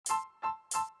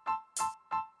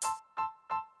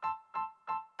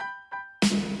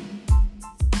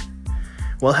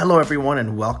Well, hello everyone,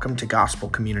 and welcome to Gospel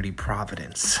Community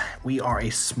Providence. We are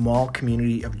a small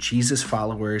community of Jesus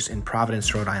followers in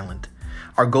Providence, Rhode Island.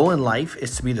 Our goal in life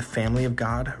is to be the family of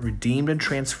God, redeemed and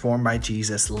transformed by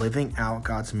Jesus, living out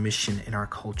God's mission in our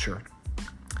culture.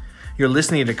 You're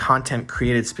listening to content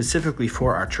created specifically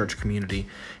for our church community,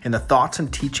 and the thoughts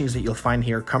and teachings that you'll find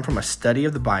here come from a study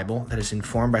of the Bible that is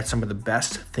informed by some of the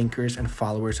best thinkers and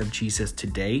followers of Jesus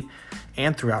today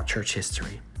and throughout church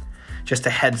history. Just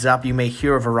a heads up, you may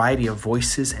hear a variety of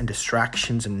voices and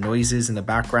distractions and noises in the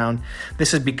background.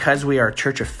 This is because we are a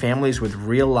church of families with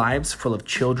real lives full of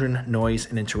children, noise,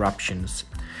 and interruptions.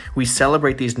 We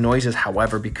celebrate these noises,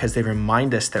 however, because they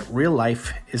remind us that real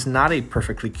life is not a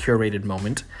perfectly curated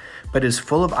moment, but is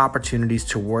full of opportunities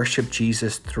to worship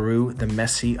Jesus through the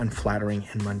messy, unflattering,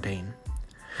 and mundane.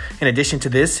 In addition to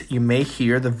this, you may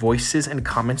hear the voices and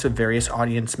comments of various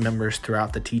audience members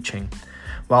throughout the teaching.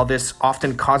 While this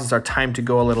often causes our time to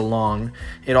go a little long,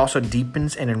 it also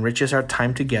deepens and enriches our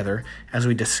time together as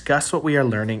we discuss what we are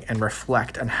learning and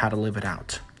reflect on how to live it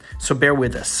out. So bear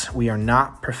with us. We are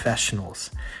not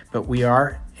professionals, but we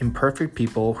are imperfect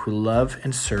people who love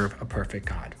and serve a perfect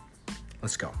God.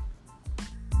 Let's go.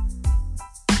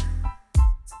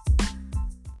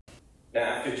 Now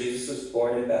after Jesus was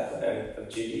born in Bethlehem of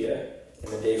Judea,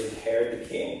 in the days of Herod the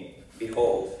king,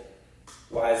 behold,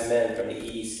 wise men from the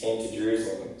east came to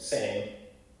Jerusalem, saying,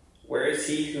 "Where is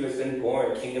he who has been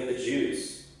born King of the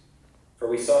Jews? For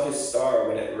we saw his star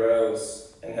when it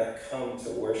rose, and have come to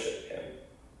worship him."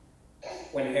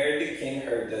 When Herod the king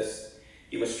heard this,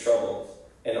 he was troubled,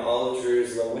 and all of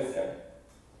Jerusalem with him.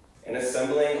 And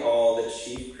assembling all the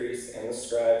chief priests and the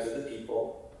scribes of the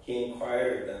people, he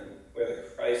inquired of them where the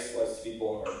Christ was to be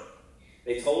born.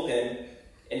 They told him,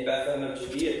 "In Bethlehem of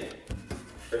Judea,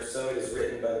 for so it is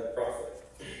written by the prophet.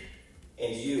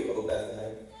 And you, O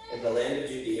Bethlehem, in the land of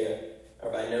Judea,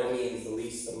 are by no means the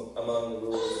least among the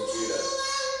rulers of Judah.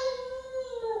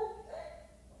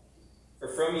 For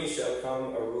from you shall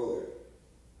come a ruler,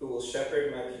 who will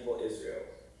shepherd my people Israel."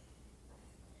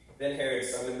 Then Herod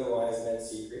summoned the wise men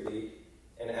secretly,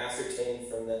 and ascertained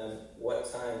from them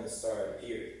what time the star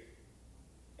appeared.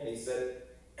 And he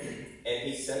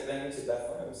sent them to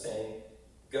Bethlehem, saying,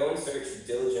 "Go and search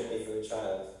diligently for the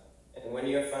child, and when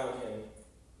you have found him,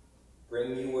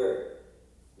 bring me word,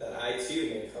 that I too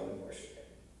may come and worship him."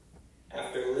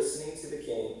 After listening to the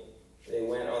king, they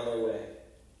went on their way.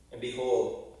 And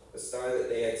behold, the star that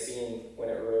they had seen when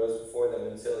it rose before them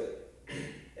until it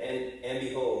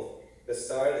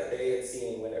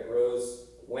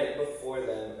went before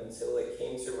them until it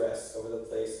came to rest over the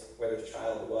place where the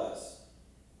child was.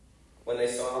 When they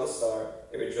saw the star,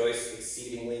 they rejoiced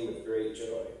exceedingly with great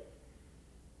joy.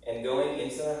 And going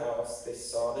into the house, they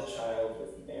saw the child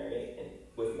with Mary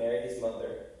his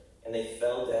mother, and they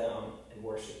fell down and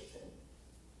worshipped him.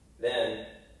 Then,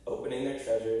 opening their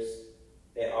treasures,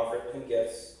 they offered him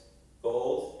gifts,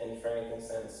 gold and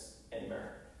frankincense and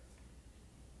myrrh.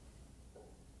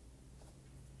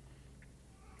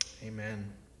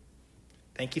 Amen.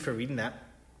 Thank you for reading that.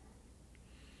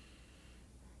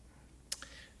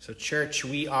 So church,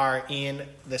 we are in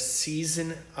the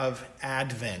season of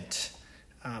Advent,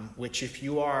 which if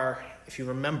you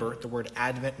remember, the word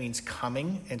Advent means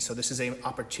coming. And so this is an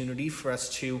opportunity for us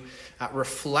to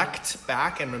reflect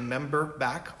back and remember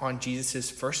back on Jesus'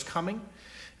 first coming.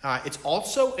 It's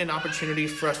also an opportunity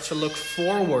for us to look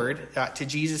forward to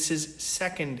Jesus'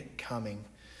 second coming.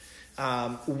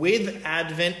 With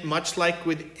Advent, much like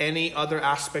with any other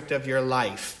aspect of your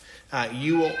life,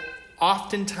 you will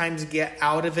oftentimes get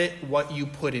out of it what you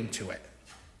put into it.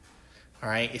 All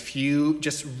right, if you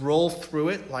just roll through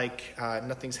it like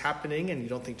nothing's happening and you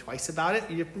don't think twice about it,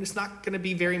 it's not going to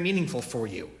be very meaningful for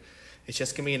you. It's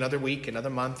just going to be another week,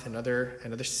 another month,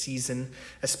 another season,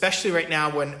 especially right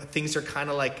now when things are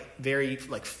kind of like very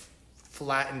like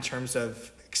flat in terms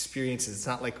of experiences. It's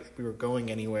not like we were going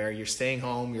anywhere. You're staying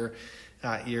home.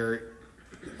 You're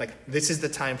like, this is the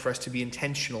time for us to be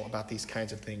intentional about these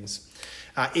kinds of things.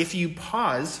 If you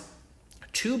pause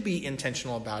to be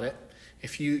intentional about it,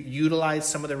 if you utilize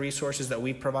some of the resources that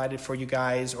we've provided for you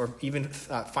guys, or even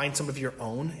find some of your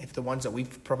own, if the ones that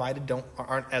we've provided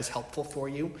aren't as helpful for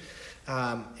you,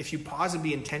 if you pause and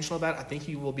be intentional about it, I think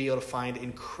you will be able to find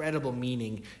incredible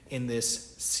meaning in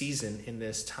this season, in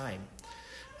this time.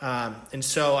 And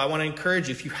so I want to encourage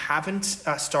you, if you haven't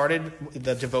started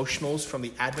the devotionals from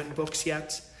the Advent books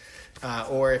yet,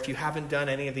 or if you haven't done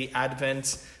any of the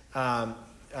Advent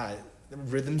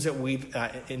rhythms that we've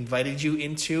invited you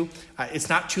into, it's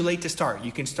not too late to start.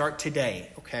 You can start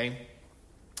today, okay?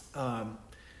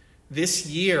 This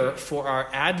year for our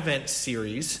Advent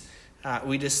series,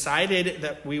 we decided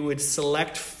that we would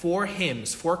select 4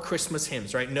 hymns, 4 Christmas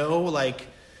hymns, right? No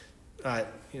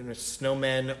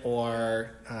snowmen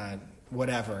or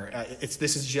whatever.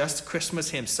 This is just Christmas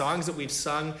hymns, songs that we've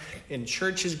sung in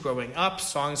churches growing up,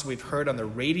 songs we've heard on the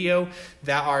radio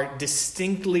that are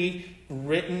distinctly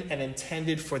written and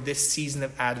intended for this season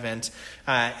of Advent.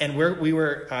 And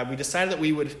we decided that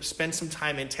we would spend some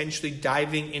time intentionally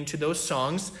diving into those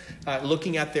songs,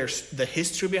 looking at the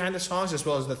history behind the songs as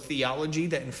well as the theology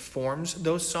that informs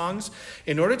those songs,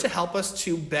 in order to help us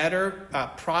to better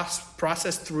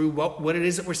process through what it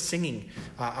is that we're singing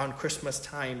on Christmas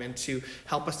time, and to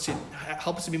help us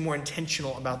to be more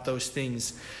intentional about those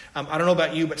things. I don't know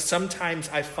about you, but sometimes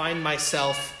I find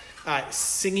myself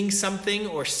singing something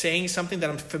or saying something that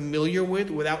I'm familiar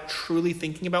with without truly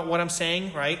thinking about what I'm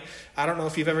saying, right? I don't know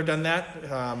if you've ever done that.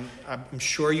 I'm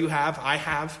sure you have. I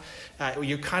have.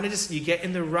 You kind of you get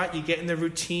in the rut, you get in the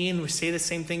routine, we say the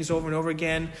same things over and over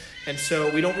again, and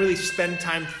so we don't really spend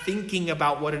time thinking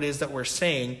about what it is that we're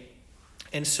saying.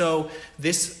 And so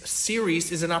this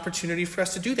series is an opportunity for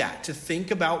us to do that, to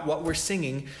think about what we're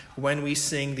singing when we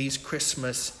sing these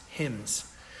Christmas hymns.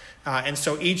 And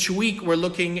so each week we're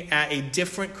looking at a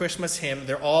different Christmas hymn.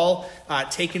 They're all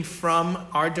taken from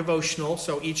our devotional.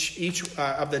 So each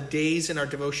of the days in our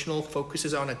devotional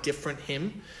focuses on a different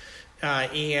hymn.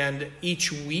 And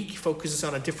each week focuses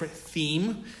on a different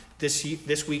theme.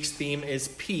 This week's theme is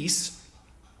peace.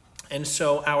 And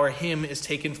so our hymn is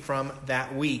taken from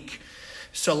that week.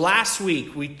 So last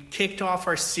week we kicked off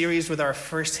our series with our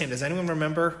first hymn. Does anyone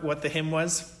remember what the hymn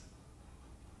was?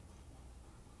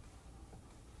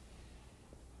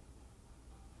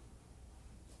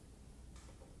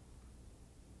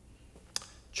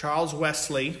 Charles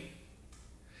Wesley.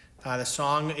 The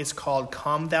song is called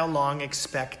 "Come Thou Long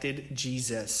Expected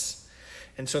Jesus."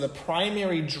 And so the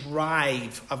primary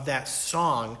drive of that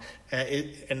song,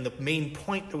 and the main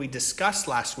point that we discussed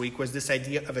last week, was this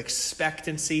idea of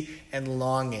expectancy and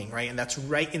longing, right? And that's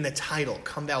right in the title,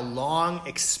 "Come Thou Long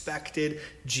Expected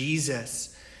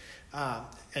Jesus."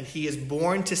 And he is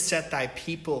born to set thy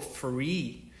people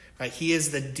free, right? He is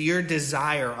the dear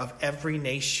desire of every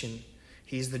nation.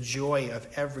 He's the joy of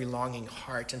every longing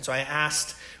heart. And so I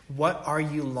asked, what are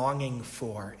you longing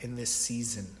for in this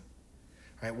season?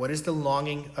 Right? What is the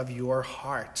longing of your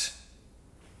heart?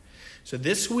 So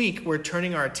this week, we're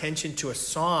turning our attention to a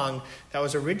song that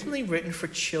was originally written for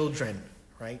children.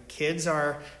 Right? Kids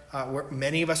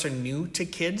many of us are new to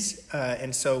kids,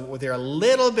 and so they're a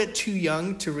little bit too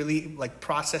young to really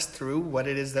process through what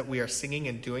it is that we are singing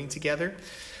and doing together.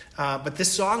 But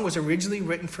this song was originally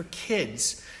written for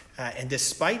kids. And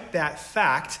despite that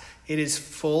fact, it is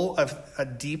full of a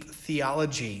deep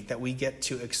theology that we get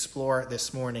to explore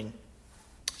this morning.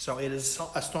 So it is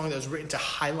a song that was written to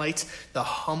highlight the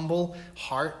humble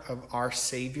heart of our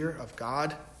Savior, of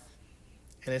God.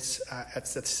 And it's at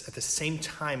the same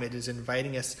time, it is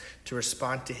inviting us to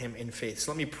respond to him in faith.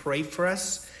 So let me pray for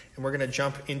us, and we're going to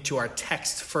jump into our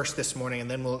text first this morning,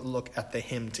 and then we'll look at the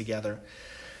hymn together.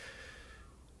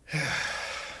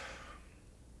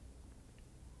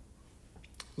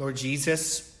 Lord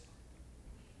Jesus,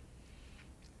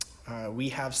 we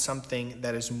have something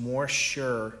that is more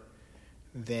sure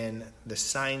than the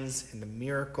signs and the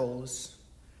miracles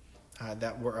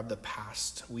that were of the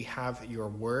past. We have your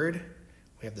word.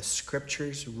 We have the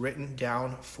scriptures written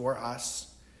down for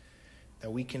us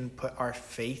that we can put our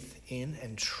faith in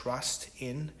and trust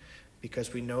in,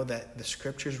 because we know that the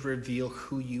scriptures reveal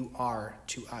who you are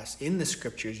to us. In the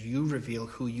scriptures, you reveal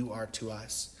who you are to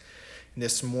us.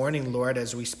 This morning, Lord,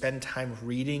 as we spend time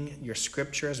reading your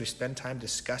scripture, as we spend time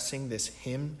discussing this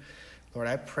hymn, Lord,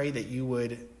 I pray that you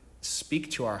would speak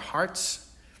to our hearts.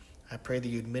 I pray that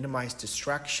you'd minimize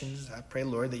distractions. I pray,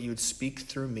 Lord, that you would speak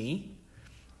through me.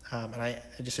 And I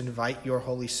just invite your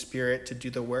Holy Spirit to do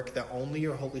the work that only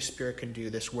your Holy Spirit can do,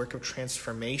 this work of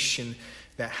transformation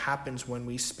that happens when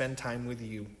we spend time with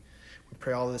you. We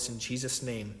pray all of this in Jesus'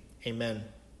 name. Amen.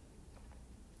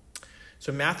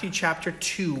 So Matthew chapter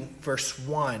 2, verse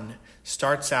 1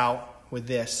 starts out with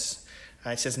this.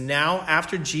 It says, "Now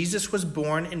after Jesus was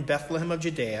born in Bethlehem of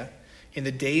Judea, in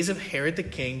the days of Herod the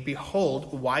king,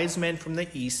 behold, wise men from the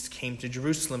east came to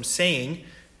Jerusalem, saying,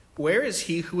 Where is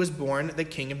he who was born the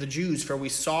King of the Jews? For we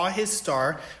saw his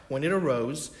star when it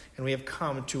arose, and we have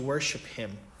come to worship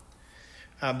him."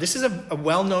 This is a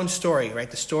well-known story,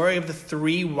 right? The story of the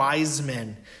 3 wise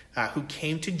men who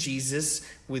came to Jesus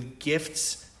with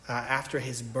gifts after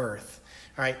his birth.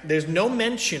 All right, there's no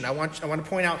mention, I want to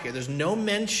point out here, there's no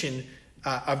mention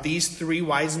of these 3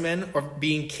 wise men or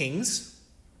being kings.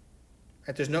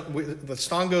 Right? The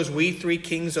song goes, "We three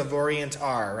kings of Orient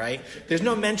are," right? There's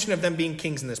no mention of them being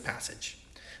kings in this passage.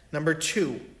 Number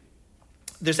two,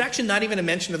 there's actually not even a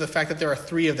mention of the fact that there are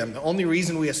three of them. The only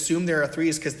reason we assume there are three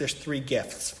is because there's three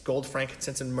gifts: gold,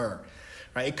 frankincense, and myrrh.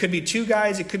 Right? It could be 2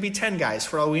 guys, it could be 10 guys,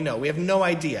 for all we know. We have no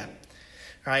idea.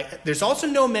 Right? There's also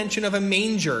no mention of a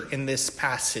manger in this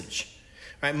passage.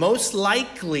 Right? Most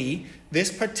likely,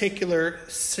 this particular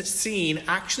scene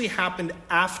actually happened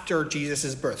after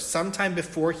Jesus' birth, sometime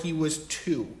before he was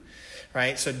 2.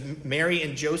 Right? So Mary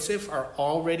and Joseph are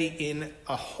already in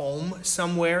a home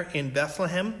somewhere in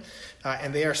Bethlehem,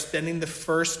 and they are spending the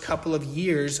first couple of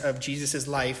years of Jesus'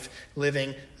 life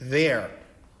living there.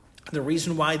 The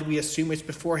reason why we assume it's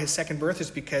before his second birth is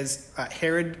because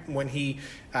Herod, when he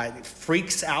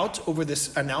freaks out over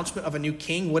this announcement of a new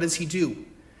king, what does he do?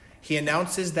 He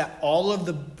announces that all of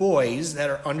the boys that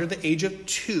are under the age of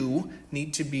 2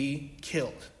 need to be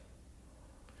killed.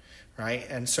 Right?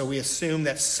 And so we assume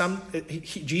that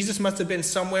Jesus must have been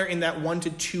somewhere in that 1 to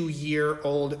 2 year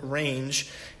old range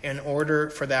in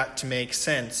order for that to make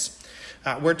sense.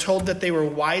 We're told that they were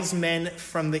wise men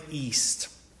from the east.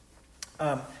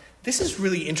 This is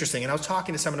really interesting, and I was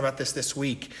talking to someone about this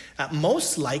week.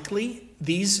 Most likely,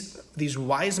 these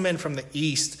wise men from the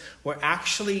east were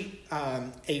actually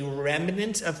a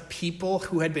remnant of people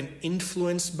who had been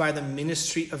influenced by the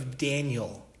ministry of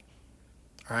Daniel.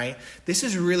 All right, this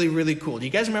is really, really cool. Do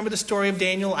you guys remember the story of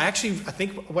Daniel? I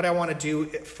think what I want to do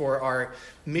for our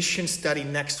mission study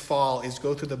next fall is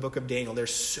go through the book of Daniel.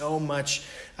 There's so much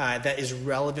that is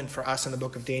relevant for us in the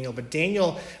book of Daniel. But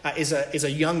Daniel is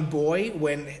a young boy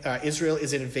when Israel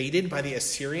is invaded by the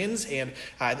Assyrians, and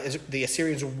the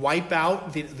Assyrians wipe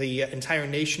out the entire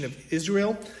nation of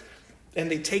Israel,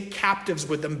 and they take captives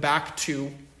with them back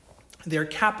to their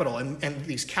capital. And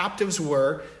these captives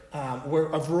were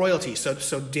of royalty.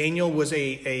 So Daniel was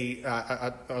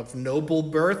of noble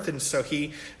birth, and so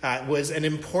he was an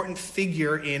important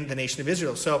figure in the nation of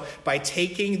Israel. So by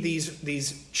taking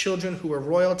these children who were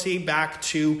royalty back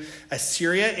to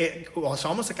Assyria, it's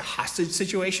almost like a hostage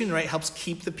situation, right? It helps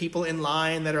keep the people in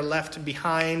line that are left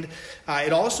behind.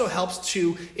 It also helps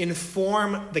to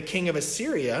inform the king of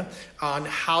Assyria on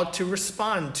how to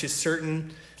respond to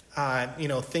certain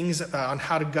things on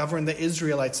how to govern the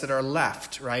Israelites that are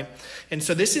left, right? And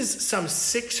so this is some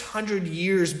 600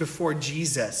 years before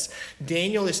Jesus.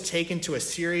 Daniel is taken to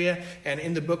Assyria, and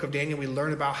in the book of Daniel, we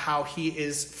learn about how he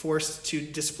is forced to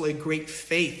display great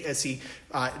faith as he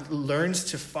learns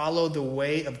to follow the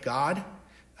way of God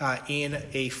in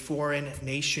a foreign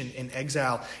nation in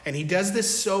exile. And he does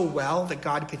this so well that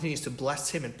God continues to bless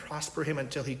him and prosper him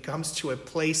until he comes to a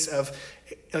place of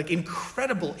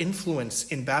incredible influence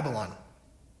in Babylon,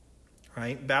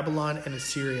 right? Babylon and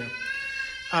Assyria.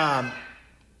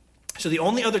 So the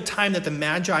only other time that the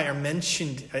Magi are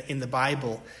mentioned in the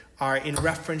Bible are in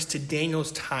reference to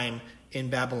Daniel's time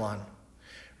in Babylon.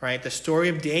 Right? The story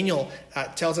of Daniel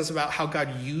tells us about how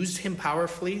God used him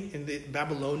powerfully in the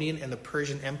Babylonian and the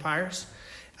Persian empires.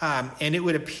 And it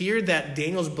would appear that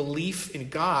Daniel's belief in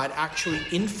God actually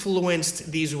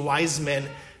influenced these wise men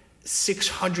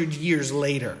 600 years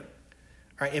later.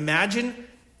 All right? Imagine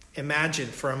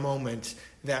for a moment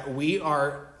that we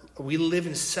live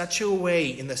in such a way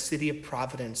in the city of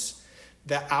Providence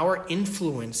that our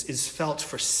influence is felt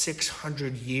for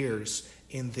 600 years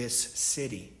in this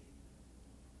city.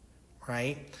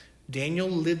 Right? Daniel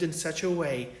lived in such a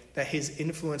way that his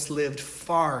influence lived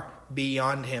far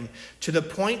beyond him, to the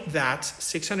point that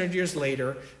 600 years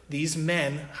later, these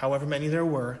men, however many there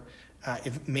were,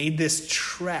 made this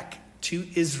trek to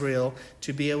Israel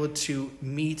to be able to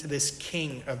meet this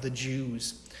king of the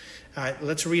Jews.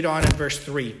 Let's read on in verse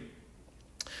 3.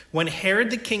 When Herod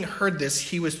the king heard this,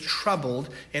 he was troubled,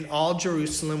 and all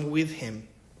Jerusalem with him.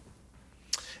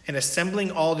 And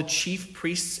assembling all the chief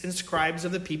priests and scribes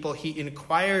of the people, he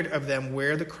inquired of them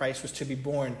where the Christ was to be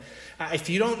born.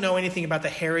 If you don't know anything about the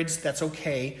Herods, that's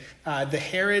okay. The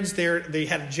Herods, they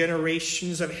had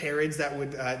generations of Herods that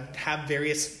would have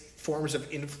various forms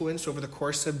of influence over the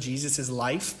course of Jesus'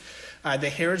 life. The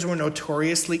Herods were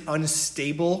notoriously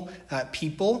unstable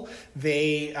people.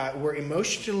 They were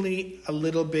emotionally a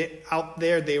little bit out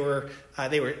there. They were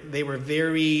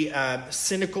very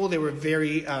cynical. They were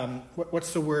very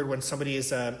what's the word when somebody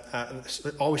is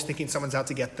always thinking someone's out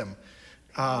to get them?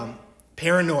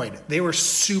 Paranoid. They were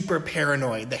super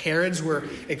paranoid. The Herods were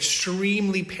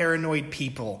extremely paranoid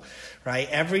people, right?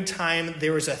 Every time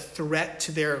there was a threat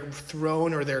to their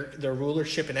throne or their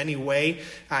rulership in any way,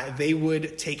 they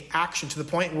would take action, to the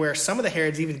point where some of the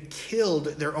Herods even killed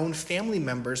their own family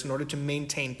members in order to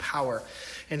maintain power.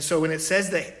 And so when it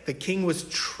says that the king was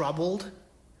troubled,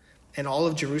 and all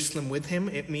of Jerusalem with him,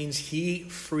 it means he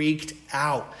freaked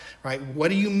out, right? What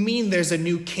do you mean there's a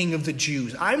new king of the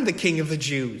Jews? I'm the king of the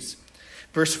Jews.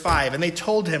 Verse 5, and they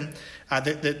told him,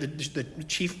 the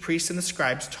chief priests and the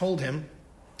scribes told him,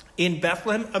 in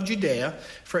Bethlehem of Judea,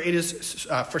 for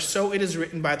so it is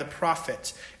written by the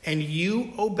prophet, and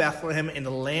you, O Bethlehem, in the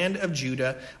land of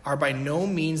Judah, are by no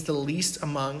means the least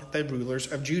among the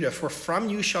rulers of Judah, for from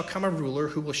you shall come a ruler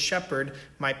who will shepherd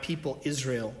my people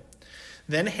Israel.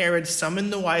 Then Herod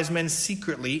summoned the wise men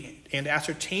secretly and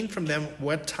ascertained from them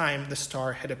what time the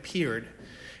star had appeared.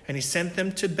 And he sent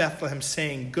them to Bethlehem,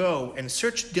 saying, go and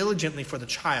search diligently for the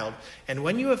child, and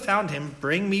when you have found him,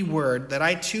 bring me word that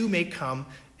I too may come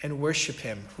and worship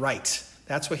him. Right.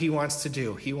 That's what he wants to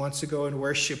do. He wants to go and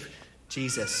worship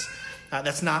Jesus.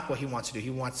 That's not what he wants to do.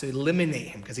 He wants to eliminate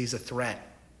him because he's a threat.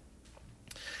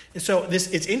 And so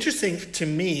it's interesting to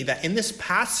me that in this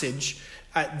passage,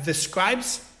 the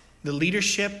scribes, the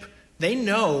leadership, they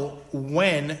know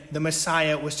when the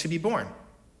Messiah was to be born.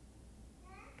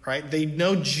 Right? They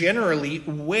know generally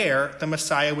where the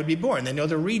Messiah would be born. They know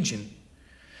the region.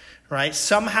 Right?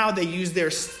 Somehow they use their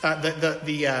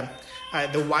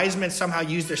the wise men somehow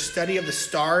use their study of the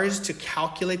stars to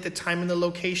calculate the time and the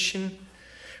location,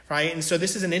 right? And so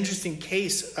this is an interesting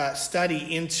case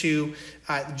study into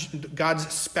God's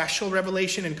special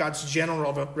revelation and God's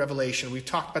general revelation. We've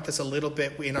talked about this a little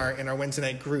bit in our Wednesday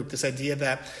night group. This idea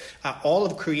that all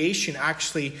of creation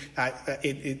actually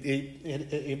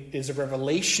it is a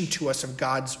revelation to us of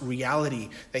God's reality,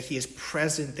 that He is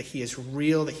present, that He is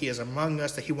real, that He is among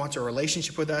us, that He wants a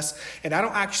relationship with us. And I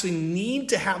don't actually need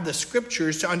to have the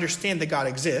scriptures to understand that God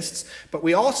exists, but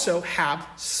we also have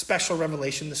special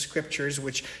revelation, the scriptures,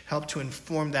 which help to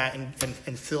inform that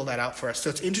and fill that out for us. So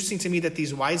it's interesting to me that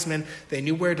these wise men, they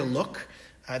knew where to look.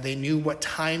 They knew what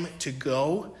time to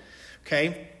go.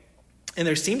 Okay? And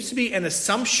there seems to be an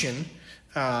assumption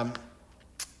that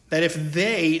if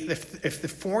the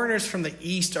foreigners from the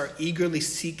east are eagerly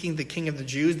seeking the King of the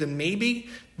Jews, then maybe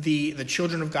the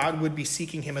children of God would be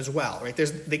seeking him as well. Right?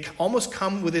 They almost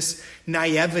come with this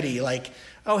naivety, like,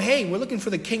 oh, hey, we're looking for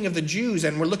the King of the Jews,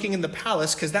 and we're looking in the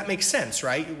palace because that makes sense,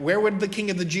 right? Where would the King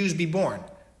of the Jews be born?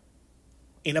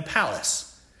 In a palace.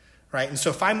 Right? And so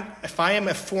if I am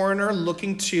a foreigner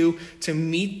looking to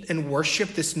meet and worship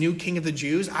this new King of the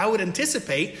Jews, I would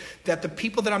anticipate that the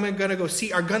people that I'm going to go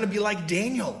see are going to be like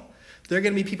Daniel. They're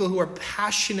going to be people who are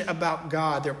passionate about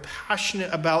God. They're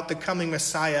passionate about the coming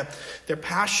Messiah. They're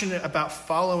passionate about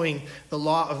following the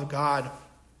law of God.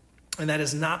 And that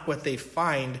is not what they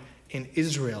find in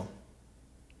Israel.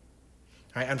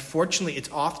 Right? Unfortunately,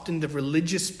 it's often the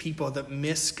religious people that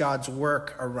miss God's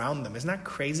work around them. Isn't that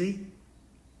crazy?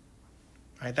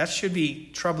 Right, that should be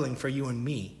troubling for you and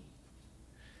me.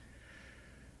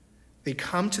 They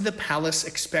come to the palace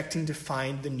expecting to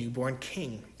find the newborn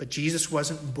king. But Jesus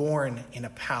wasn't born in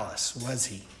a palace, was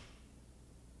he?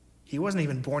 He wasn't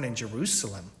even born in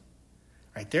Jerusalem.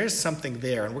 Right, there's something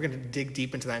there, and we're going to dig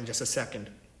deep into that in just a second.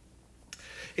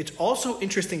 It's also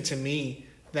interesting to me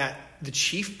that the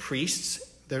chief priests,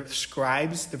 the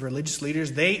scribes, the religious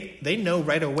leaders, they know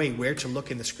right away where to look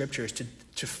in the scriptures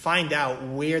to find out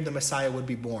where the Messiah would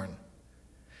be born.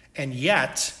 And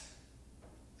yet,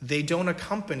 they don't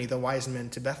accompany the wise men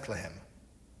to Bethlehem.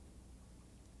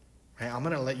 Right? I'm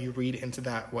going to let you read into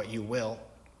that what you will.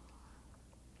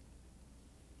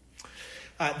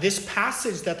 This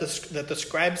passage that the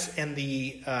scribes and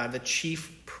the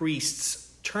chief priests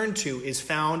turn to is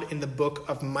found in the book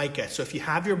of Micah. So if you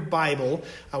have your Bible,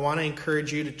 I want to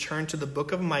encourage you to turn to the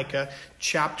book of Micah,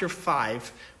 chapter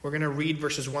 5. We're going to read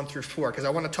verses 1 through 4, because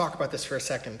I want to talk about this for a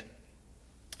second.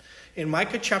 In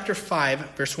Micah chapter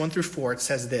 5, verse 1 through 4, it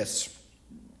says this: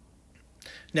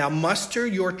 Now muster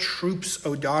your troops,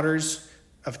 O daughters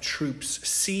of troops.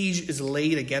 Siege is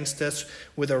laid against us.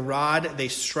 With a rod they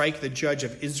strike the judge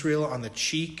of Israel on the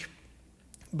cheek.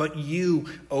 But you,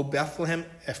 O Bethlehem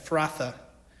Ephrathah,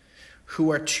 who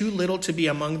are too little to be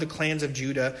among the clans of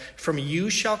Judah, from you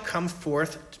shall come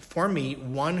forth for me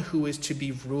one who is to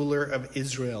be ruler of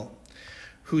Israel,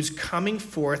 whose coming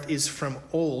forth is from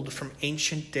old, from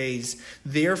ancient days.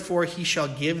 Therefore he shall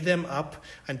give them up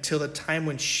until the time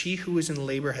when she who is in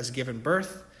labor has given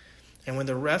birth, and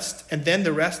then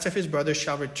the rest of his brothers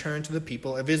shall return to the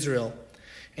people of Israel.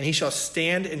 And he shall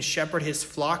stand and shepherd his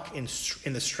flock in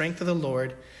the strength of the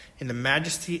Lord, in the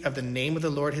majesty of the name of the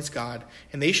Lord his God.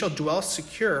 And they shall dwell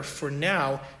secure, for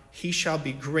now he shall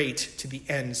be great to the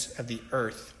ends of the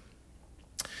earth.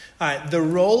 The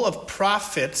role of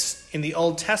prophets in the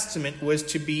Old Testament was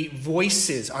to be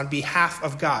voices on behalf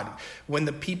of God. When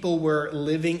the people were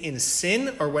living in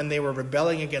sin or when they were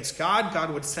rebelling against God, God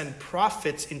would send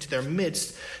prophets into their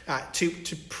midst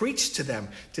to preach to them,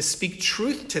 to speak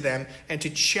truth to them, and to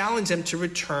challenge them to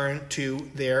return to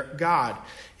their God.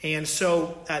 And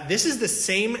so this is the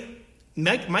same.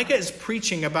 Micah is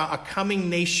preaching about a coming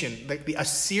nation, like the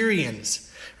Assyrians,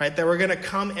 right? That were going to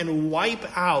come and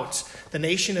wipe out the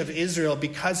nation of Israel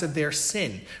because of their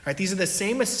sin, right? These are the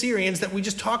same Assyrians that we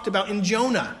just talked about in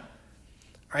Jonah,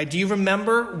 right? Do you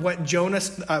remember what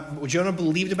Jonah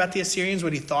believed about the Assyrians,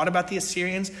 what he thought about the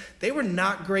Assyrians? They were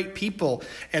not great people.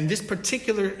 And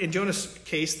in Jonah's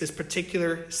case, this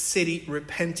particular city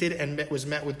repented and was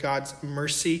met with God's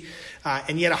mercy.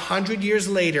 And yet 100 years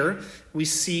later, we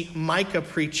see Micah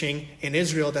preaching in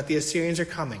Israel that the Assyrians are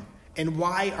coming. And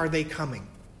why are they coming?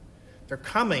 They're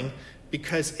coming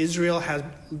because Israel has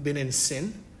been in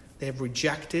sin. They have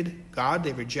rejected God.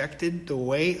 They've rejected the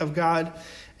way of God.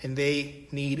 And they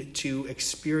need to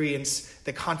experience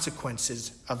the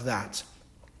consequences of that.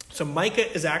 So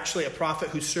Micah is actually a prophet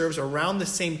who serves around the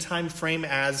same time frame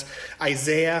as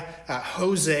Isaiah,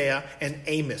 Hosea, and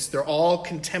Amos. They're all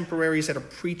contemporaries that are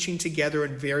preaching together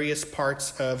in various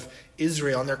parts of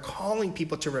Israel. And they're calling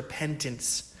people to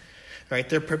repentance. Right?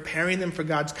 They're preparing them for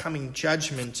God's coming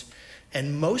judgment.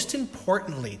 And most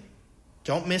importantly,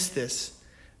 don't miss this,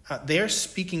 they're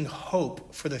speaking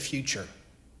hope for the future.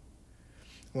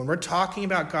 When we're talking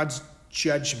about God's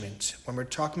judgment, when we're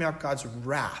talking about God's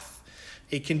wrath,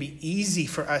 it can be easy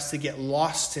for us to get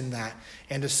lost in that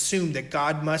and assume that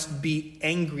God must be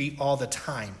angry all the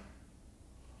time.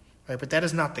 Right? But that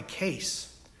is not the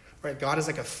case. Right? God is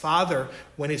like a father.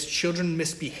 When his children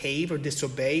misbehave or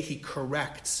disobey, he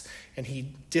corrects and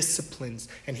he disciplines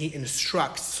and he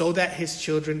instructs so that his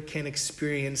children can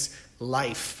experience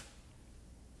life.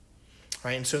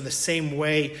 Right? And so in the same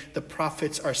way, the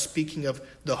prophets are speaking of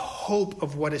the hope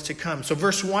of what is to come. So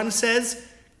verse 1 says,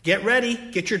 get ready,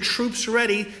 get your troops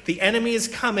ready. The enemy is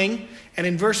coming. And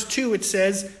in verse 2 it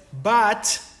says,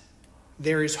 but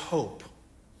there is hope.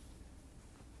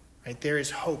 Right? There is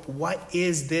hope. What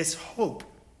is this hope?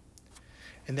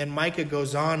 And then Micah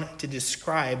goes on to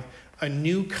describe a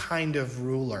new kind of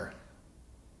ruler.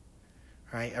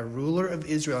 Right? A ruler of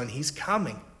Israel, and he's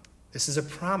coming. This is a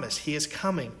promise. He is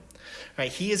coming.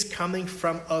 Right? He is coming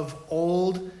from of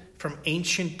old, from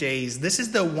ancient days. This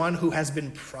is the one who has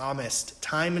been promised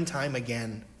time and time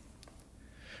again.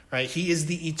 Right? He is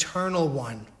the eternal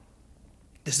one.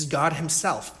 This is God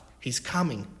himself. He's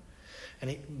coming.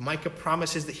 And Micah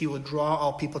promises that he will draw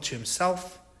all people to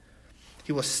himself.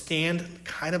 He will stand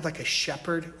kind of like a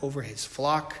shepherd over his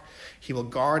flock. He will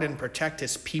guard and protect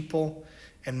his people.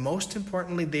 And most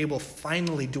importantly, they will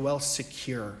finally dwell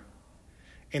secure.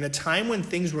 In a time when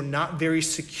things were not very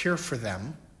secure for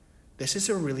them, this is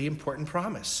a really important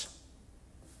promise.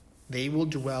 They will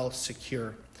dwell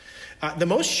secure. The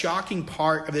most shocking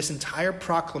part of this entire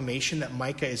proclamation that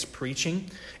Micah is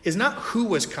preaching is not who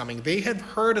was coming. They have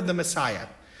heard of the Messiah.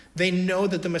 They know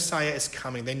that the Messiah is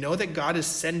coming. They know that God is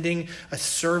sending a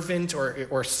servant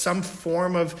or some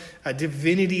form of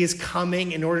divinity is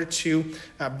coming in order to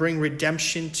bring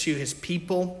redemption to his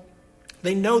people.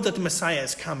 They know that the Messiah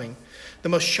is coming. The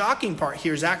most shocking part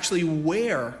here is actually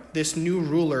where this new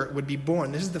ruler would be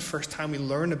born. This is the first time we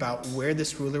learn about where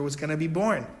this ruler was going to be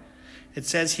born. It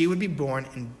says he would be born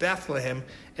in Bethlehem,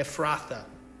 Ephrathah.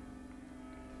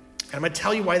 And I'm going to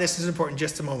tell you why this is important in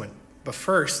just a moment. But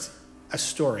first, a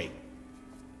story.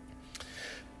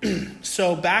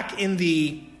 So back in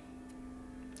the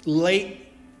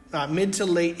mid to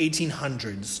late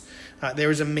 1800s, there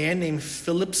was a man named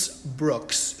Phillips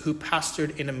Brooks who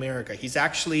pastored in America. He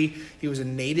was a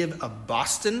native of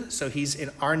Boston, so he's in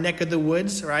our neck of the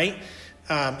woods, right?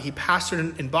 He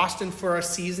pastored in Boston for a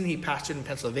season. He pastored in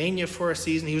Pennsylvania for a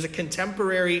season. He was a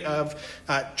contemporary of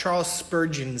Charles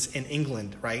Spurgeon's in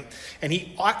England, right? And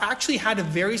he actually had a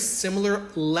very similar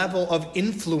level of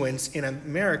influence in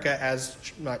America as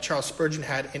Charles Spurgeon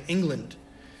had in England,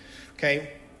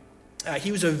 okay?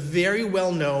 He was a very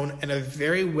well-known and a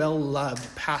very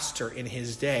well-loved pastor in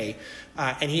his day.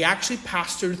 And he actually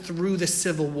pastored through the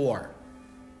Civil War.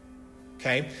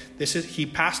 Okay? He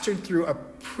pastored through a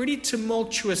pretty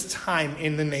tumultuous time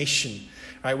in the nation.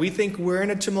 Right? We think we're in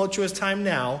a tumultuous time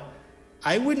now.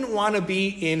 I wouldn't want to be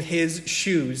in his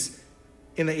shoes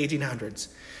in the 1800s.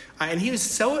 And he was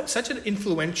such an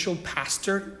influential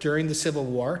pastor during the Civil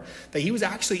War that he was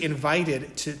actually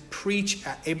invited to preach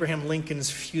at Abraham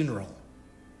Lincoln's funeral.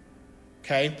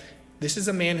 Okay? This is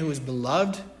a man who was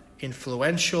beloved,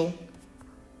 influential.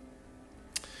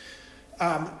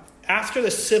 after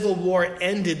the Civil War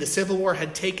ended, the Civil War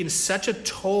had taken such a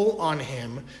toll on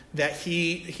him that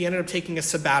he ended up taking a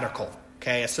sabbatical.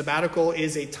 Okay, a sabbatical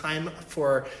is a time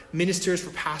for ministers,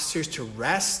 for pastors to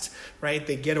rest, right?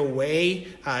 They get away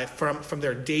from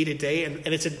their day-to-day, and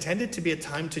it's intended to be a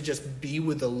time to just be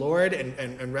with the Lord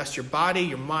and rest your body,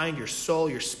 your mind, your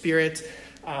soul, your spirit,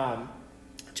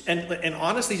 and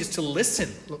honestly, just to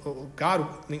listen. God,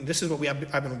 this is what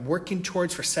I've been working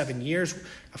towards for 7 years,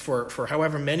 for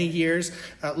however many years.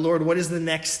 Lord, what is the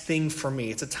next thing for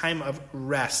me? It's a time of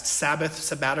rest, Sabbath,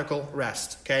 sabbatical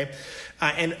rest, okay?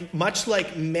 And much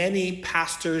like many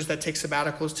pastors that take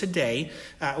sabbaticals today,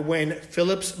 when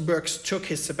Phillips Brooks took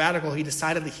his sabbatical, he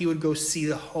decided that he would go see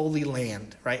the Holy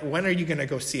Land, right? When are you going to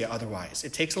go see it otherwise?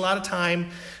 It takes a lot of time.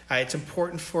 It's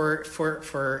important for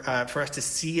us to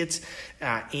see it.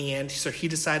 And so he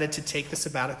decided to take the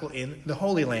sabbatical in the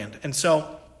Holy Land. And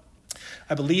so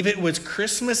I believe it was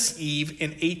Christmas Eve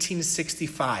in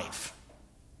 1865,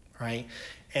 right?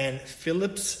 And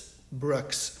Phillips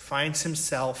Brooks finds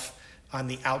himself on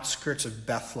the outskirts of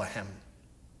Bethlehem.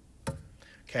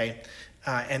 Okay,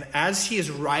 and as he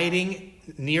is riding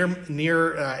near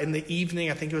in the evening,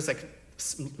 I think it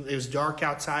was dark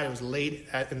outside. It was late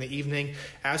in the evening.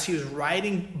 As he was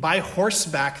riding by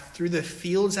horseback through the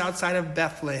fields outside of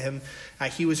Bethlehem,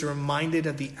 he was reminded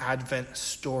of the Advent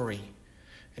story.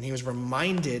 And he was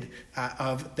reminded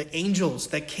of the angels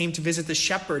that came to visit the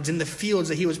shepherds in the fields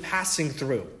that he was passing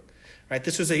through. Right?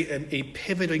 This was a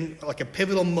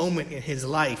pivotal moment in his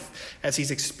life as he's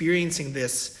experiencing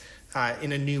this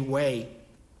in a new way.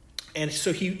 And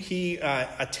so he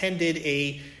attended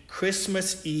a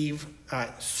Christmas Eve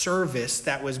service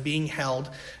that was being held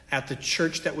at the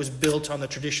church that was built on the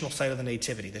traditional site of the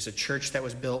Nativity. There's a church that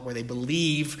was built where they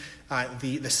believe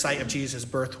the site of Jesus'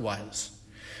 birth was.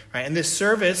 Right? And this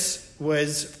service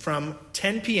was from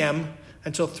 10 p.m.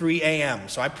 until 3 a.m.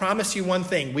 So I promise you one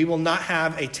thing. We will not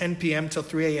have a 10 p.m. till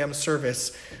 3 a.m.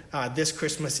 service this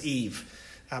Christmas Eve.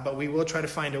 But we will try to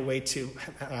find a way to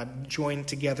join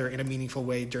together in a meaningful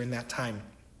way during that time.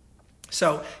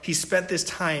 So he spent this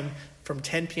time from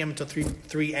 10 p.m. until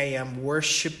 3 a.m.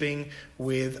 worshiping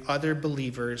with other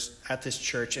believers at this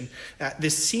church. And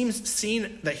this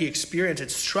scene that he experienced,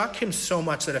 it struck him so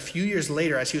much that a few years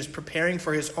later, as he was preparing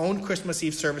for his own Christmas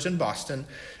Eve service in Boston,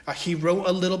 he wrote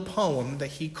a little poem that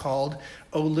he called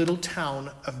 "O Little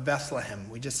Town of Bethlehem."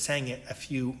 We just sang it a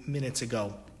few minutes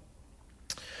ago.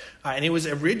 And it was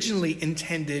originally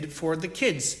intended for the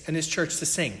kids in his church to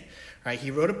sing. Right?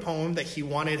 He wrote a poem that he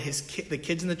wanted the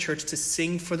kids in the church to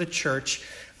sing for the church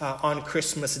on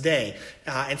Christmas Day.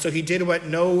 And so he did what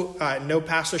no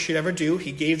pastor should ever do.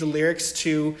 He gave the lyrics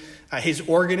to his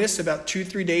organist about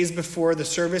 2-3 days before the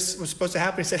service was supposed to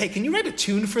happen. He said, "Hey, can you write a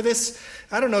tune for this?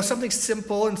 I don't know, something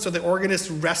simple." And so the organist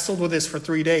wrestled with this for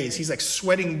 3 days. He's like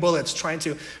sweating bullets trying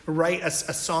to write a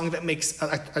song that makes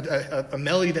a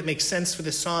melody that makes sense for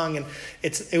the song. And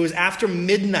it was after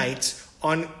midnight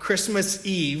on Christmas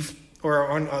Eve,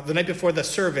 or on the night before the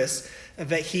service,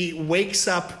 that he wakes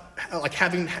up, like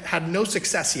having had no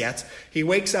success yet. He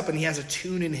wakes up and he has a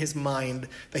tune in his mind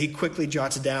that he quickly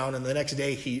jots down, and the next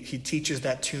day he teaches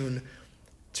that tune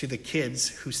to the kids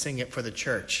who sing it for the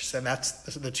church. So that's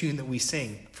the tune that we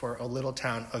sing for "O Little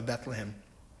Town of Bethlehem."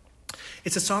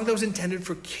 It's a song that was intended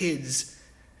for kids,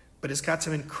 but it's got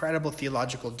some incredible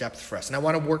theological depth for us. And I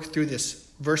want to work through this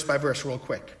verse by verse real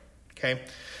quick. Okay,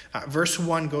 verse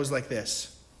 1 goes like this.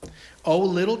 "O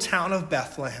little town of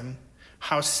Bethlehem,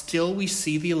 how still we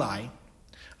see thee lie.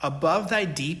 Above thy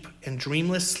deep and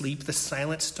dreamless sleep the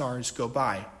silent stars go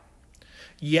by.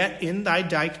 Yet in thy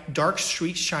dark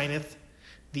street shineth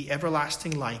the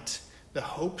everlasting light. The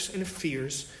hopes and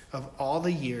fears of all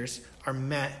the years are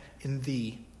met in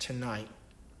thee tonight."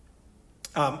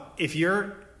 If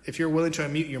you're willing to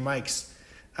unmute your mics,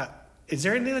 is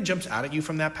there anything that jumps out at you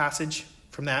from that passage,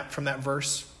 from that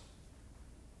verse?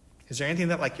 Is there anything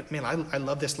that, like, man, I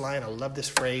love this line, I love this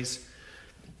phrase,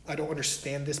 I don't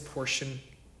understand this portion?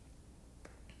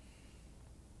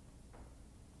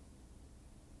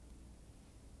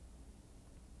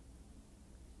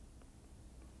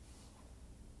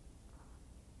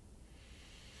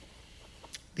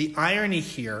 The irony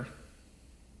here,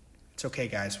 it's okay,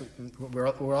 guys, we're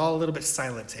all a little bit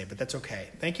silent today, but that's okay.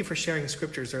 Thank you for sharing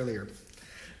scriptures earlier.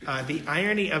 The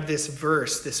irony of this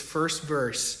verse, this first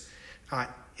verse,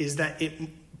 is that it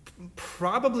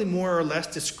probably more or less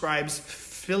describes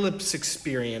Philip's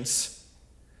experience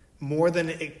more than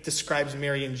it describes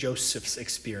Mary and Joseph's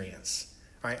experience.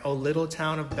 Right? "Oh, little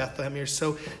town of Bethlehem, you're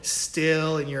so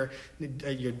still, and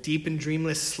you're deep in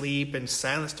dreamless sleep, and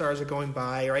silent stars are going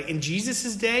by." Right? In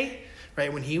Jesus' day, right?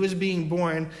 right? When he was being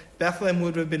born, Bethlehem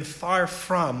would have been far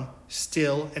from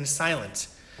still and silent,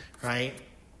 right?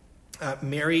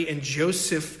 Mary and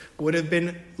Joseph would have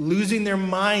been losing their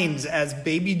minds as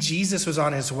baby Jesus was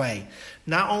on his way.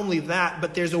 Not only that,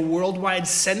 but there's a worldwide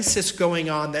census going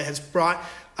on that has brought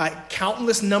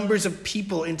countless numbers of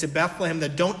people into Bethlehem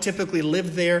that don't typically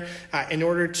live there in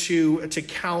order to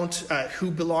count who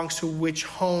belongs to which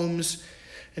homes.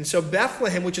 And so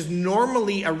Bethlehem, which is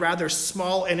normally a rather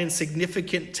small and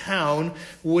insignificant town,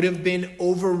 would have been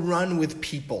overrun with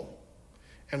people.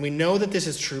 And we know that this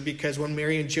is true because when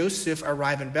Mary and Joseph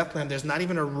arrive in Bethlehem, there's not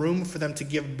even a room for them to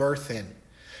give birth in.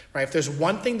 Right? If there's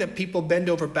one thing that people bend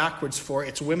over backwards for,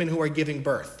 it's women who are giving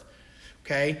birth.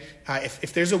 Okay?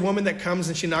 If there's a woman that comes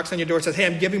and she knocks on your door and says, hey,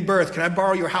 I'm giving birth. Can I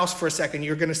borrow your house for a second?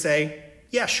 You're going to say,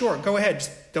 yeah, sure, go ahead.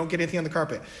 Just don't get anything on the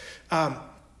carpet.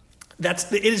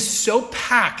 It is so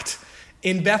packed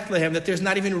in Bethlehem that there's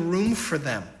not even room for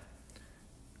them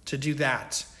to do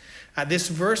that. This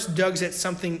verse digs at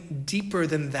something deeper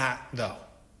than that, though.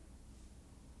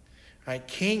 Right?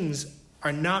 Kings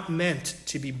are not meant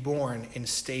to be born in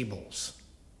stables.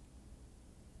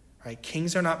 Right?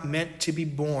 Kings are not meant to be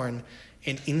born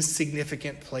in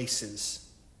insignificant places.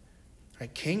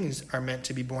 Right? Kings are meant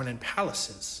to be born in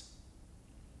palaces.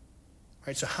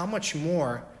 Right? So how much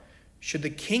more should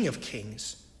the King of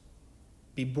Kings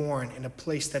be born in a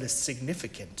place that is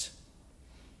significant?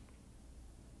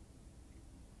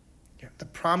 The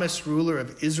promised ruler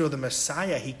of Israel, the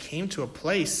Messiah, he came to a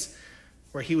place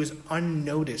where he was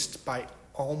unnoticed by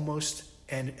almost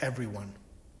and everyone.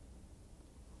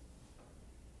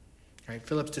 Right?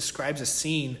 Phillips describes a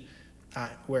scene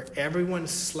where everyone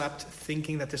slept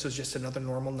thinking that this was just another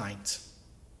normal night.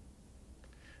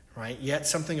 Right? Yet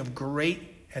something of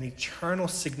great and eternal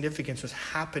significance was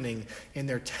happening in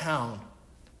their town,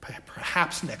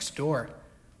 perhaps next door.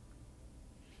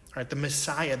 Right, the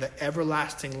Messiah, the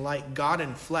everlasting light, God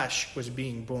in flesh, was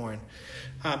being born.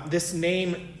 This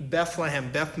name, Bethlehem,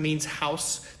 Beth means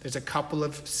house. There's a couple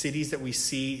of cities that we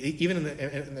see, even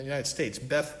in the United States.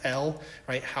 Beth-El,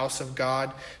 right, house of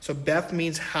God. So Beth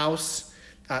means house.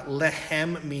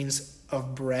 Lehem means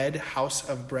of bread, house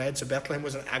of bread. So Bethlehem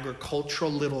was an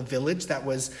agricultural little village that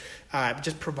was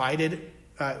just provided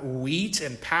wheat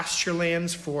and pasture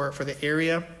lands for the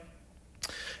area.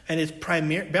 And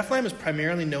Bethlehem is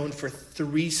primarily known for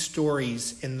 3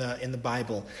 stories in the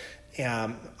Bible,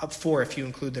 4 if you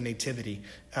include the Nativity.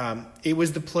 It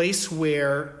was the place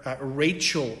where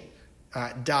Rachel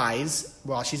dies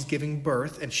while she's giving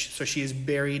birth, and so she is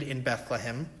buried in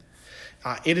Bethlehem.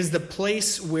 It is the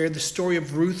place where the story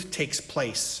of Ruth takes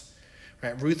place.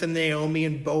 Right? Ruth and Naomi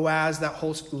and Boaz, that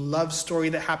whole love story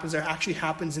that happens there actually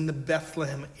happens in the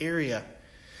Bethlehem area.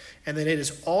 And then it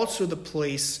is also the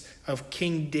place of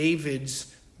King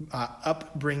David's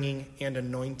upbringing and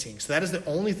anointing. So that is the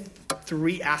only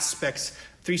 3 aspects,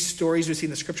 3 stories we see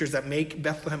in the scriptures that make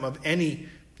Bethlehem of any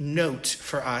note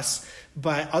for us.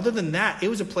 But other than that, it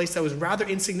was a place that was rather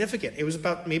insignificant. It was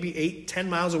about maybe 8-10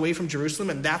 miles away from Jerusalem,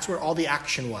 and that's where all the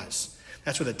action was.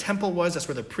 That's where the temple was. That's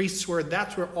where the priests were.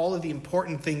 That's where all of the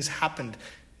important things happened,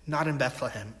 not in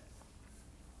Bethlehem.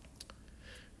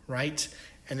 Right?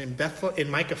 And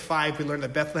in Micah 5, we learn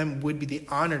that Bethlehem would be the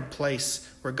honored place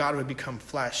where God would become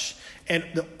flesh. And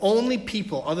the only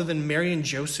people other than Mary and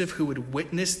Joseph who would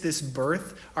witness this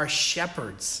birth are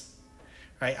shepherds.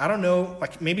 Right? I don't know,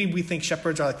 like maybe we think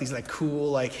shepherds are like these like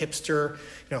cool, like hipster,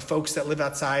 folks that live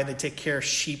outside, they take care of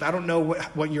sheep. I don't know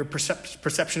what your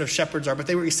perception of shepherds are, but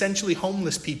they were essentially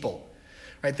homeless people.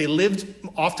 Right? They lived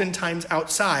oftentimes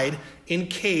outside in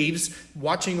caves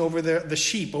watching over the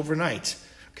sheep overnight.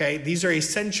 Okay, these are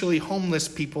essentially homeless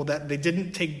people that they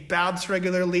didn't take baths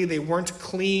regularly. They weren't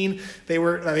clean.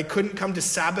 They couldn't come to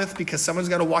Sabbath because someone's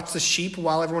got to watch the sheep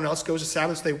while everyone else goes to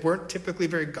Sabbath. So they weren't typically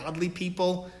very godly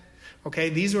people. Okay,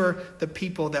 these were the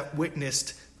people that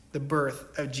witnessed the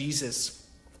birth of Jesus.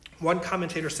 One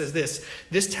commentator says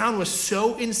this town was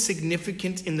so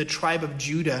insignificant in the tribe of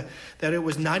Judah that it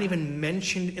was not even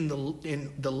mentioned in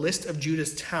the list of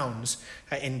Judah's towns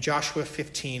in Joshua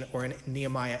 15 or in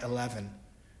Nehemiah 11.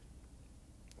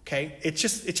 Okay, it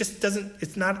just doesn't,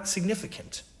 it's not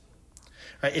significant.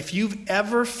 Right? If you've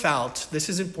ever felt, this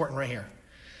is important right here.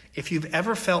 If you've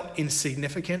ever felt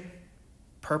insignificant,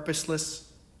 purposeless,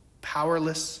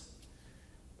 powerless,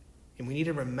 and we need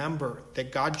to remember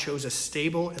that God chose a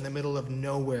stable in the middle of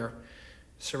nowhere,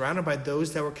 surrounded by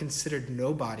those that were considered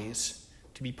nobodies,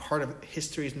 to be part of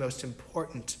history's most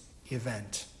important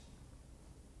event.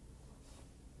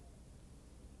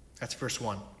 That's verse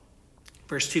 1.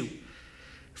 Verse 2.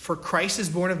 For Christ is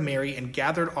born of Mary and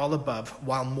gathered all above.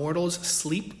 While mortals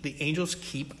sleep, the angels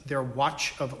keep their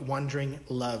watch of wondering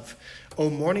love. O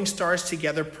morning stars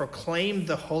together proclaim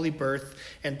the holy birth,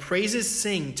 and praises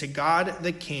sing to God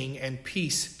the King, and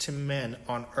peace to men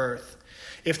on earth.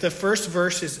 If the first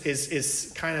verse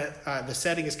is kind of, the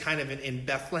setting is kind of in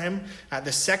Bethlehem,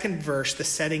 the second verse, the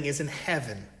setting is in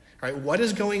heaven. All right, what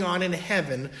is going on in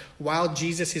heaven while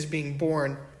Jesus is being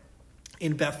born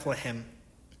in Bethlehem?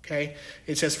 Okay,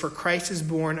 it says, for Christ is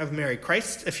born of Mary.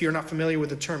 Christ, if you're not familiar with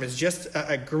the term, is just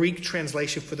a Greek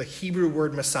translation for the Hebrew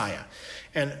word Messiah.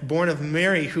 And born of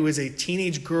Mary, who is a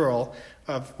teenage girl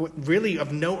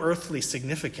of no earthly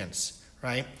significance,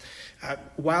 right?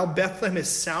 While Bethlehem is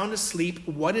sound asleep,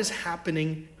 what is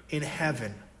happening in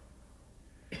heaven?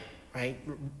 Right?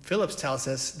 Phillips tells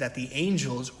us that the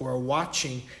angels were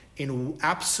watching in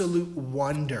absolute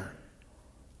wonder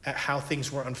at how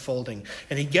things were unfolding.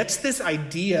 And he gets this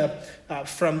idea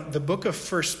from the book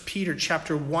of 1 Peter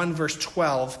chapter 1, verse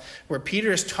 12, where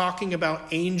Peter is talking about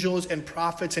angels and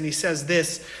prophets, and he says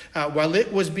this, while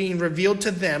it was being revealed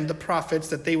to them, the prophets,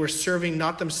 that they were serving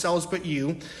not themselves but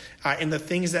you, in the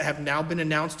things that have now been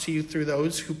announced to you through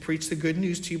those who preach the good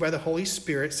news to you by the Holy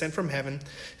Spirit sent from heaven,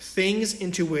 things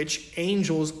into which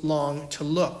angels long to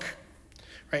look.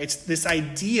 Right? It's this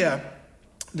idea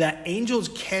that angels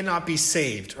cannot be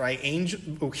saved, right?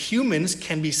 Humans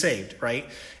can be saved, right?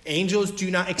 Angels do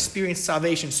not experience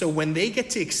salvation. So when they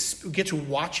get to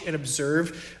watch and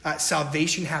observe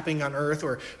salvation happening on earth,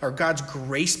 or God's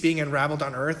grace being unraveled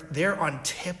on earth, they're on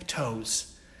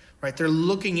tiptoes, right? They're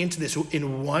looking into this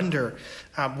in wonder.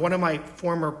 One of my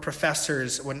former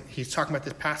professors, when he's talking about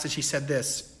this passage, he said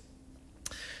this.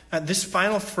 This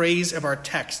final phrase of our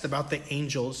text about the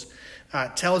angels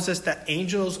tells us that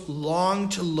angels long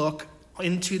to look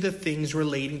into the things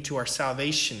relating to our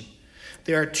salvation.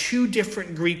 There are two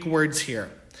different Greek words here.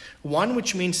 One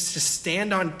which means to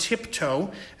stand on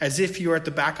tiptoe, as if you're at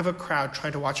the back of a crowd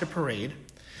trying to watch a parade.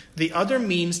 The other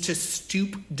means to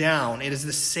stoop down. It is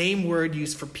the same word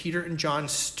used for Peter and John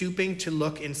stooping to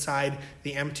look inside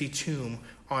the empty tomb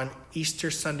on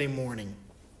Easter Sunday morning.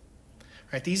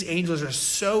 Right? These angels are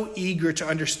so eager to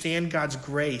understand God's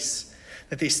grace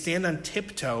that they stand on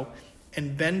tiptoe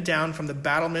and bend down from the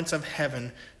battlements of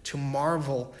heaven to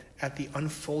marvel at the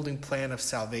unfolding plan of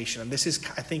salvation. And this is,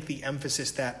 I think, the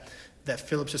emphasis that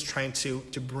Phillips is trying to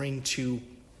bring to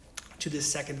this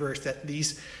second verse, that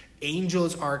these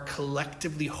angels are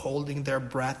collectively holding their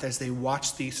breath as they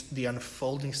watch the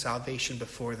unfolding salvation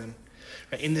before them.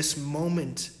 Right? In this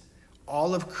moment,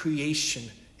 all of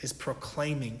creation is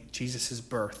proclaiming Jesus'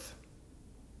 birth.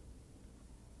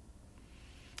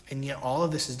 And yet all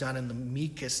of this is done in the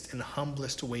meekest and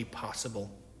humblest way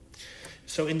possible.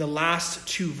 So in the last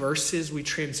two verses, we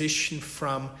transition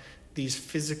from these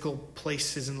physical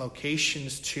places and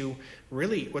locations to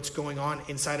really what's going on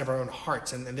inside of our own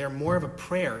hearts. And they're more of a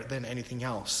prayer than anything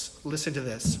else. Listen to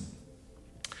this.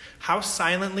 How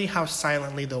silently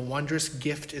the wondrous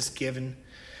gift is given.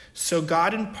 So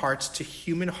God imparts to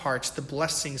human hearts the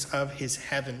blessings of his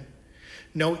heaven.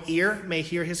 No ear may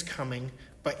hear his coming,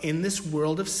 but in this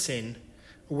world of sin,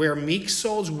 where meek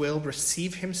souls will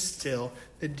receive him still,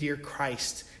 the dear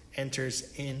Christ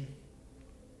enters in.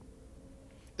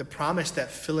 The promise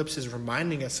that Phillips is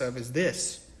reminding us of is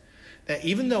this, that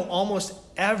even though almost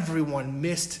everyone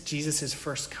missed Jesus'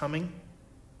 first coming,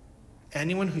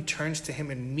 anyone who turns to him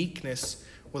in meekness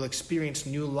will experience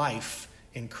new life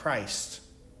in Christ.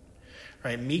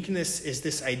 Right? Meekness is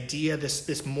this idea,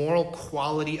 this moral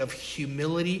quality of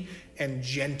humility and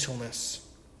gentleness.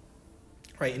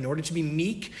 Right? In order to be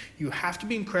meek, you have to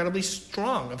be incredibly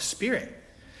strong of spirit.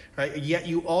 Right? Yet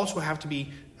you also have to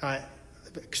be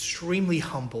extremely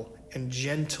humble and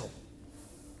gentle.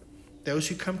 Those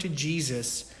who come to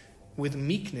Jesus with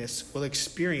meekness will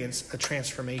experience a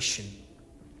transformation.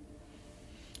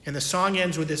 And the song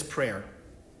ends with this prayer.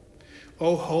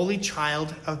 O holy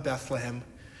child of Bethlehem,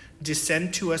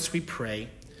 descend to us, we pray.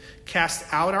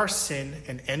 Cast out our sin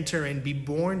and enter in. Be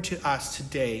born to us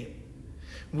today.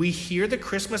 We hear the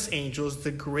Christmas angels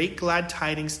the great glad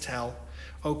tidings tell.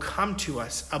 O come to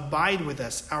us, abide with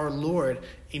us, our Lord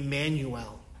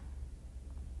Emmanuel.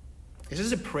 This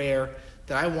is a prayer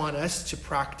that I want us to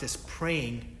practice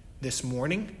praying this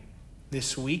morning,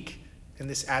 this week, and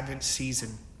this Advent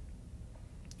season.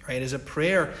 Right? It is a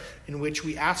prayer in which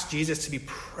we ask Jesus to be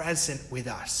present with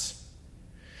us,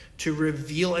 to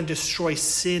reveal and destroy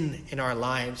sin in our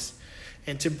lives,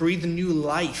 and to breathe new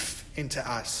life into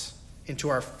us, into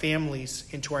our families,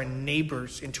 into our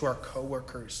neighbors, into our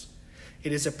coworkers.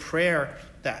 It is a prayer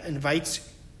that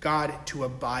invites God to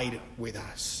abide with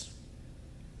us.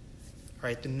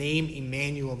 Right? The name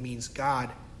Emmanuel means God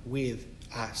with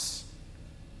us.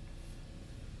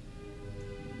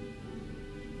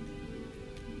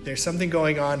 There's something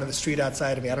going on the street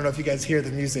outside of me. I don't know if you guys hear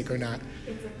the music or not.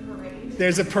 It's a parade.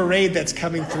 There's a parade that's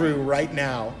coming through right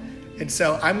now. And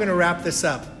so I'm going to wrap this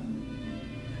up.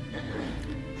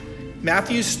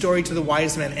 Matthew's story to the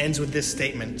wise men ends with this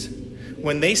statement.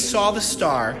 When they saw the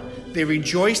star, they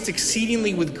rejoiced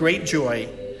exceedingly with great joy.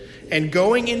 And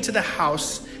going into the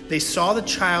house, they saw the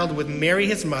child with Mary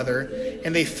his mother,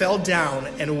 and they fell down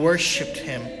and worshipped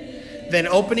him. Then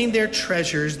opening their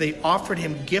treasures, they offered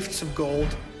him gifts of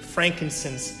gold,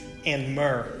 frankincense, and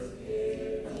myrrh.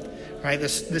 Right?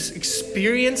 This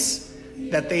experience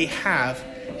that they have,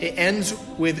 it ends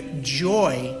with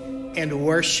joy and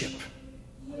worship.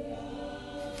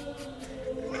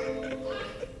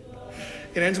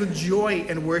 It ends with joy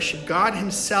and worship. God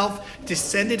himself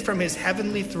descended from his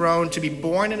heavenly throne to be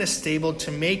born in a stable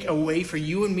to make a way for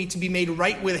you and me to be made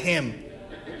right with him.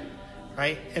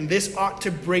 Right? And this ought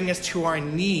to bring us to our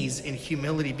knees in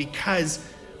humility, because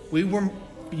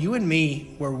you and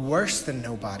me were worse than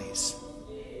nobodies.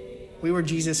 We were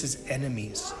Jesus'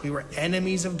 enemies. We were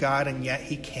enemies of God, and yet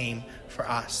he came for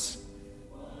us.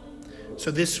 So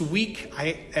this week,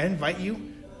 I invite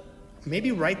you,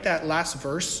 maybe write that last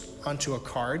verse onto a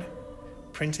card,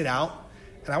 print it out,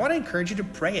 and I want to encourage you to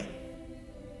pray it.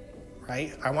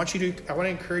 Right? I want to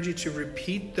encourage you to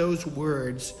repeat those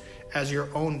words as your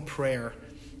own prayer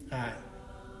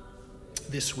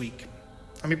this week.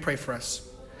 Let me pray for us.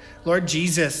 Lord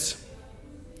Jesus,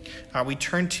 we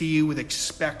turn to you with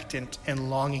expectant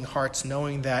and longing hearts,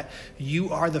 knowing that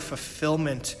you are the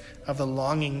fulfillment of the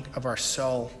longing of our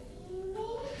soul.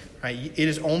 Right? It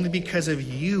is only because of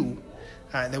you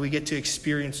that we get to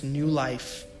experience new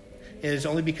life. It is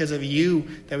only because of you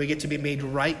that we get to be made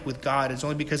right with God. It's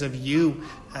only because of you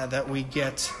that we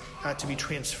get to be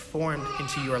transformed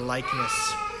into your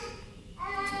likeness.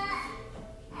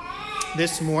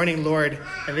 This morning, Lord,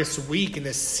 and this week, in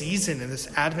this season, in this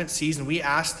Advent season, we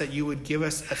ask that you would give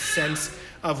us a sense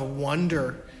of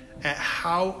wonder at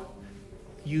how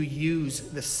you use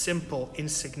the simple,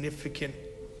 insignificant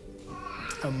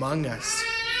among us.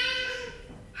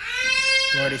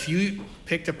 Lord, if you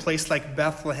picked a place like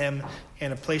Bethlehem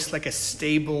and a place like a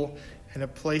stable and a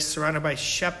place surrounded by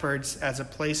shepherds as a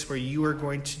place where you are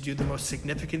going to do the most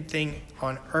significant thing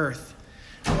on earth,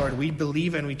 Lord, we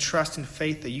believe and we trust in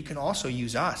faith that you can also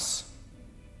use us.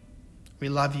 We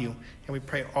love you, and we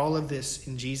pray all of this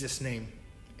in Jesus' name.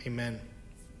 Amen.